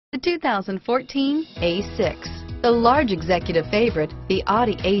The 2014 A6. The large executive favorite, the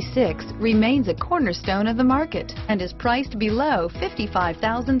Audi A6, remains a cornerstone of the market and is priced below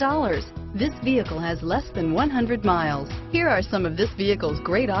 $55,000. This vehicle has less than 100 miles. Here are some of this vehicle's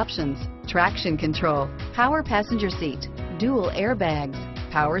great options: traction control, power passenger seat, dual airbags,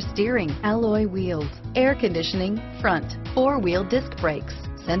 power steering, alloy wheels, air conditioning, front, four-wheel disc brakes,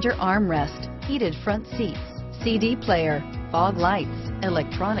 center armrest, heated front seats, CD player, fog lights,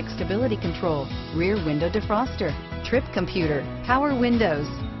 electronic stability control, rear window defroster, trip computer, power windows,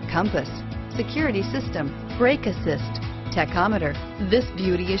 compass, security system, brake assist, tachometer. This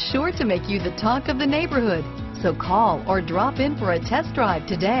beauty is sure to make you the talk of the neighborhood. So call or drop in for a test drive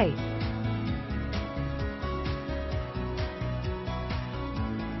today.